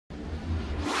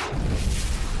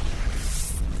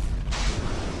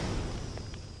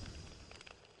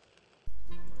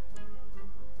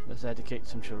Let's educate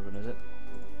some children, is it?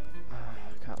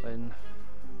 Catelyn,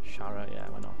 Shara, yeah,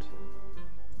 why not?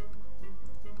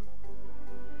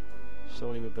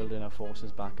 Slowly we're building our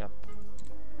forces back up.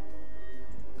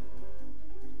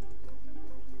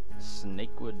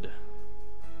 Snakewood,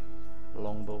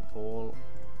 Longbow Hall.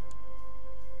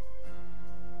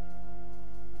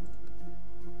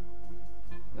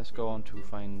 Let's go on to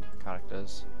find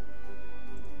characters.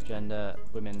 Gender,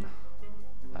 women,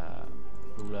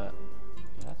 ruler,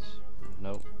 yes,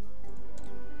 no.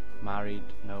 Married,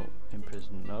 no.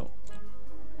 Imprisoned, no.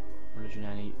 Religion,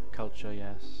 any. Culture,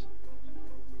 yes.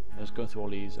 I'm just going through all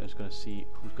these. I'm just going to see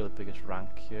who's got the biggest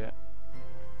rank here.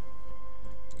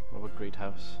 What about Great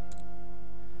House?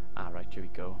 Ah, right, here we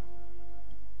go.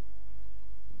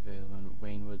 Valeman,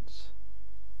 Waynwoods,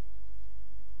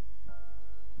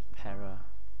 Petyr.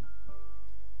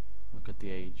 Look at the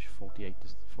age. 48 to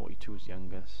 42 is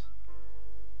youngest.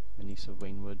 Manisa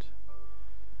Waynwood.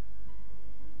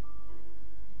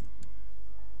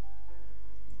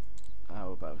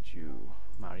 How about you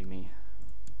marry me?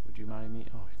 Would you marry me?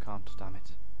 Oh, you can't, damn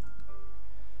it.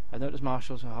 I noticed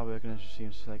marshals are hard working. It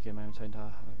seems like my own time to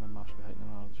have my marshal be heighten the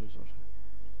morale of the troops.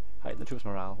 Heighten the troops'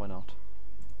 morale, why not?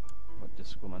 What,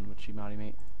 this woman, would she marry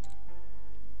me?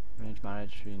 Arranged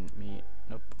marriage between me.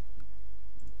 Nope.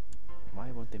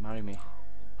 Why won't they marry me?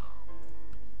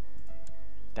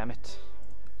 Damn it.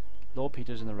 Lord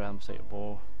Petyr's in the realm state of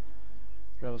war.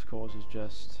 Rebel's cause is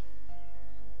just.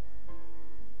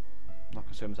 Not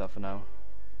concern myself for now.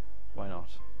 Why not?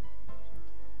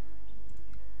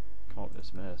 Come on,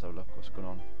 this minute, let's have a look what's going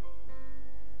on.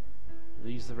 Are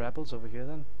these the rebels over here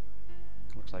then?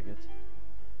 Looks like it.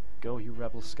 Go, you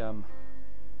rebel scum.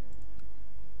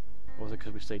 Or was it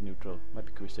because we stayed neutral? Might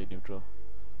be because we stayed neutral.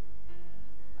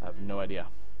 I have no idea.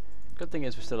 Good thing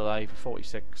is we're still alive.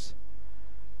 46.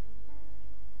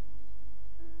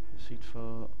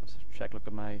 Deceitful. Let's check. Quick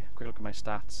look at my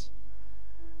stats.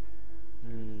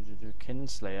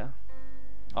 Kinslayer.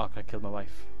 Oh, I killed my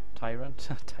wife. Tyrant.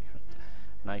 Tyrant.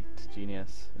 Knight.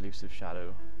 Genius. Elusive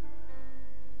Shadow.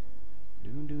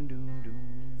 Doom doom doom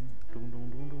doom. Doom doom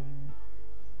doom doom.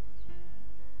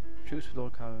 Truce with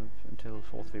Lord Cav until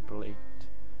 4th of April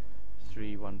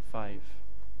 8315.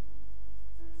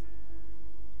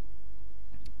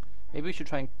 Maybe we should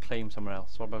try and claim somewhere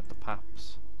else. What about the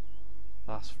Paps?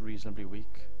 That's reasonably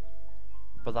weak.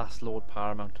 But that's Lord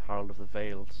Paramount Harold of the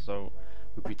Vale, so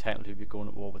we'd be technically be going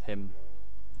at war with him.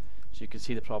 So you can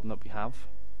see the problem that we have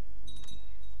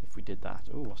if we did that.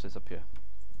 Oh, what's this up here?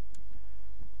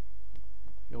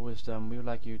 Your wisdom, we would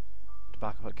like you to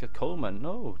back up. Kill Coleman.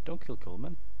 No, don't kill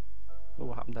Coleman. Oh,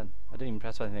 what happened then? I didn't even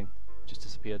press anything. It just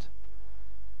disappeared.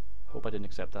 Hope I didn't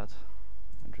accept that.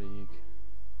 Intrigue.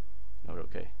 No, we're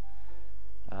okay.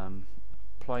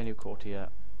 Apply a new courtier.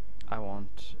 I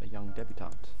want a young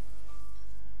debutante.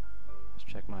 Let's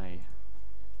check my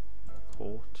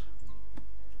court.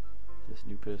 This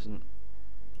new person.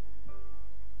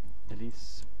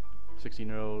 Elise,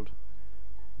 16-year-old.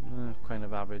 Kind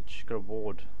of average. Got a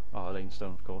ward. Oh, Elaine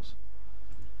Stone, of course.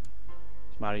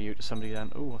 Let's marry you to somebody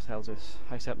then. Oh, what the hell's this?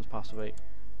 High Septon's passed away.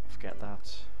 Forget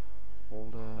that.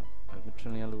 Older.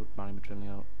 Matrilineal would marry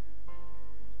Matrilineal.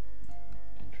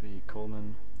 Entry,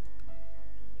 Coleman.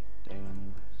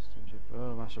 Damon.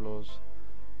 Oh, Master Laws.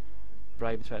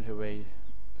 Bribe to her way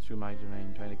through my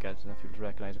domain, trying to get enough people to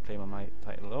recognise a claim on my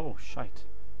title. Oh, shite.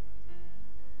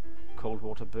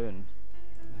 Coldwater Burn.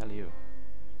 The hell are you?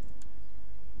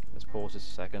 Let's pause this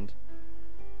a second.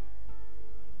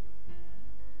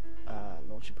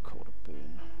 Lordship of Coldwater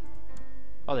Burn.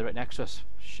 Oh, they're right next to us.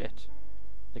 Shit.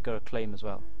 They got a claim as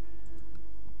well.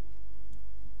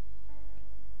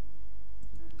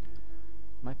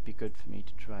 Might be good for me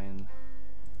to try and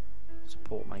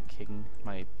support my king,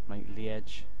 my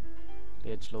liege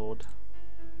lord.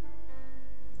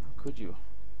 How could you?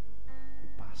 You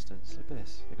bastards. Look at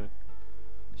this. They got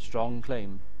a strong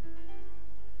claim.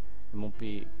 It won't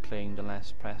be claimed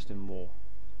unless pressed in war.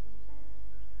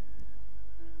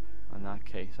 In that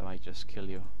case, I might just kill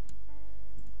you.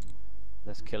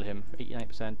 Let's kill him.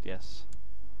 89%, yes.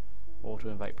 Auto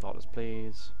invite plotters,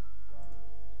 please.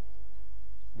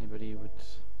 Anybody would...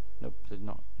 Nope, they're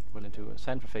not willing to.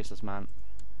 Send for faceless man.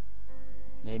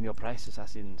 Name your price,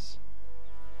 assassins.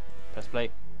 Press play.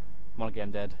 I want to get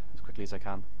him dead as quickly as I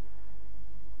can.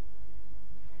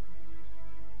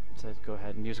 It says go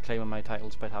ahead and use a claim on my title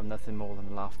despite having nothing more than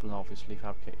a laughable and obviously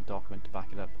fabricated document to back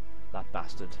it up. That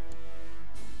bastard.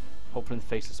 Hoping the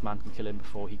faceless man can kill him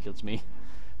before he kills me.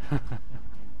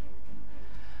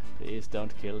 Please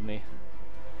don't kill me.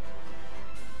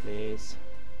 Please.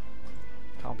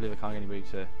 Can't believe I can't get anybody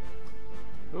to...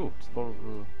 Ooh, it's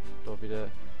probably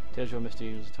Tales your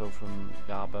misdeeds told from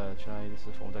Garba, Chai, this is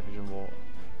a form of Declaration War.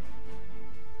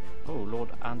 Oh, Lord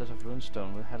Anders of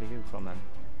Runestone, where the hell are you from then?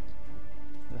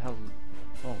 Where the hell?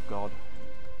 Oh god.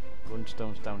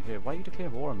 Runestone's down here. Why are you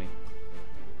declaring war on me?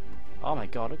 Oh my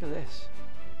god, look at this.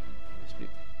 What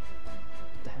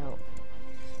the hell?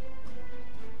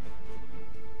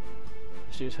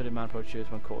 Mysterious hooded man approaches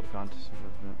one court grant.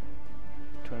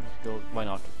 200 gold. Why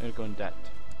not? I'm gonna go in debt.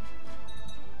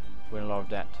 We're in a lot of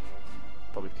debt.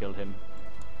 Probably killed him.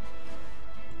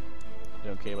 I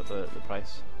don't care about the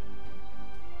price.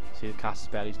 See, the cast's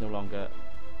belly is no longer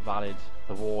valid.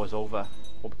 The war is over.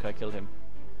 Or because I killed him.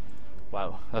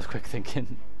 Wow, that was quick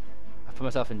thinking. I put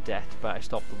myself in debt, but I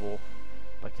stopped the war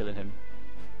by killing him.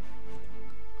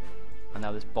 And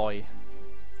now this boy. It'd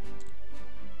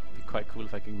be quite cool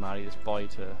if I could marry this boy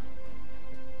to...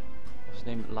 What's his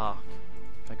name? Lark.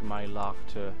 If I could marry Lark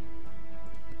to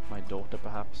my daughter,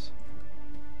 perhaps.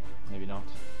 Maybe not.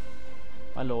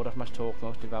 My lord, I've much talk,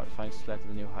 mostly about fine select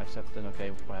the new high septon.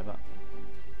 Okay, whatever.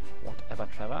 Whatever,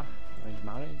 Trevor. Arranged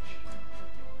marriage.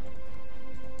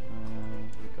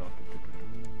 We got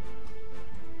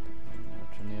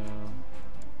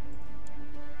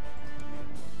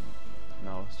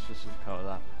no, it's just cover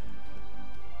that.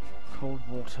 Cold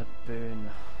water burn.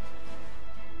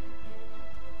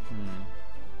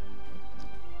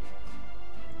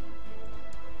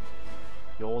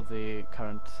 You're the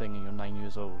current thing and you're 9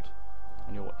 years old,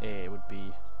 and your heir would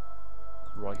be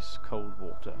Royce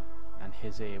Coldwater, and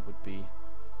his heir would be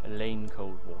Elaine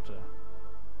Coldwater.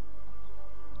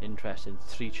 Interesting.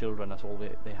 3 children, that's all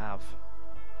they have.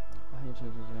 I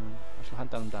shall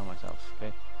hunt them down myself,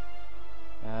 okay?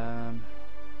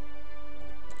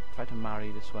 Try to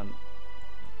marry this one.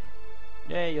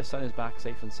 Yay, your son is back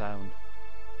safe and sound.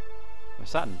 My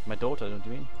son? My daughter, what do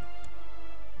you mean?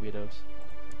 Weirdos.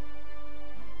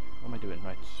 What am I doing?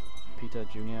 Right. Petyr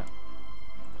Jr.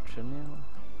 Trillion.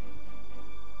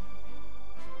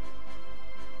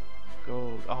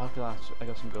 Gold. Oh, look at that. I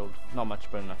got some gold. Not much,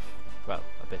 but enough. Well,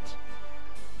 a bit.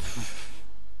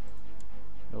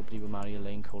 Nobody will marry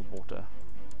Elaine Coldwater.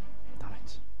 Damn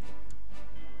it.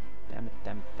 Damn it,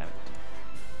 damn it, damn it.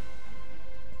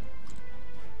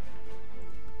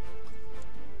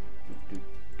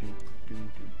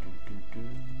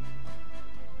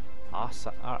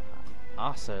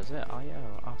 Arsa, is it? Aya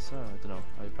or Arsa? I don't know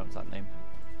how you pronounce that name.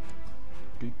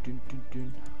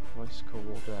 Royce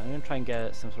Coldwater. I'm going to try and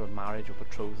get some sort of marriage or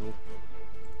betrothal.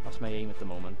 That's my aim at the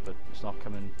moment, but it's not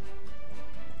coming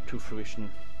to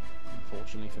fruition,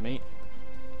 unfortunately for me.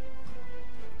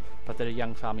 But they're a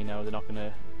young family now, they're not going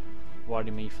to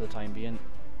worry me for the time being.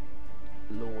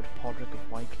 Lord Podrick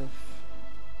of Wycliffe.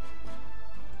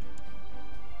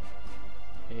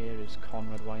 Here is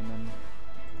Conrad Wyman.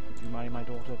 Would you marry my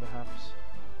daughter, perhaps?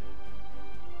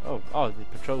 Oh,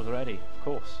 the betrothed already, of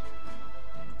course.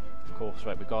 Of course,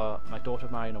 right, we got my daughter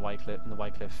marrying in the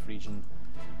Wycliffe region.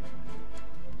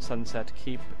 Sunset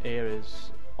Keep, heir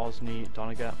is Osney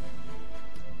Donegal.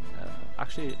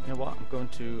 Actually, you know what? I'm going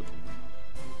to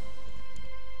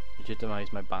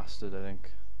legitimize my bastard, I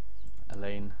think.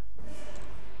 Elaine.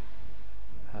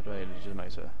 How do I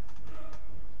legitimize her?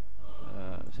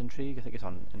 It's Intrigue? I think it's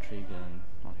on Intrigue and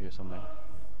on here somewhere.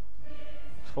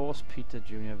 Force Petyr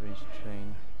Jr. arranged to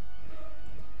train.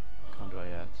 Can't do it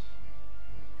yet.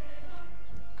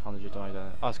 Can't legitimize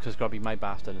her. Oh, it's because it's got to be my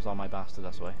bastard. It's not my bastard,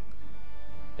 that's why.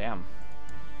 Damn.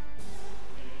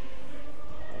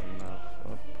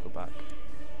 Oh, go back.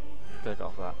 Click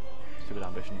off that. Stupid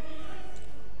ambition.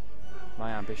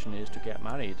 My ambition is to get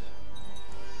married.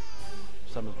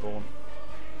 Son was born.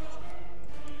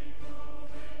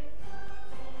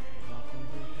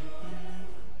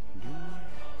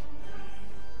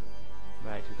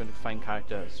 Right, we're going to find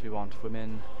characters. We want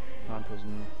women,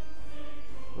 non-prison,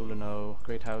 ruler no,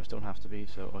 great house, don't have to be,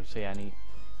 so I'll say any.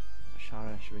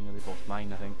 Shara, Sharina, they're both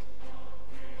mine, I think.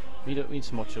 We need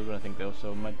some more children, I think, though,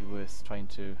 so it might be worth trying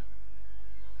to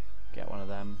get one of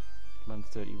them.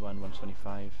 131,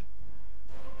 125.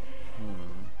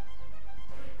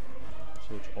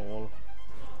 Search all.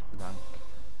 Rank.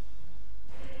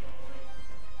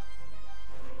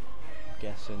 I'm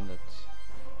guessing that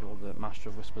you're the Master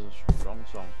of Whispers of Strong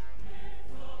Song.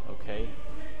 Okay.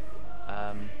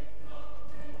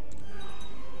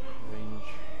 Range.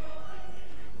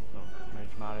 No,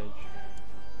 marriage.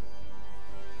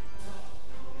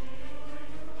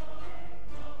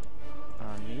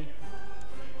 And me?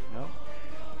 No?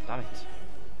 Damn it.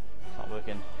 It's not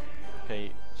working.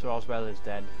 Okay, Sir Oswell is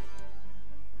dead.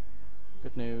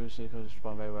 Good news, he goes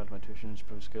respond very well to my tuition,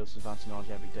 improve skills, advancing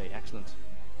knowledge every day. Excellent.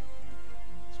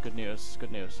 It's good news,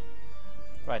 good news.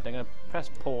 Right, I'm going to press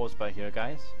pause by here,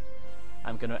 guys.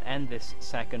 I'm going to end this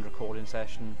second recording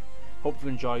session. Hope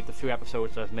you've enjoyed the few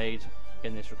episodes that I've made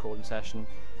in this recording session.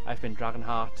 I've been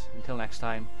Dragonheart. Until next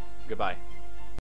time, goodbye.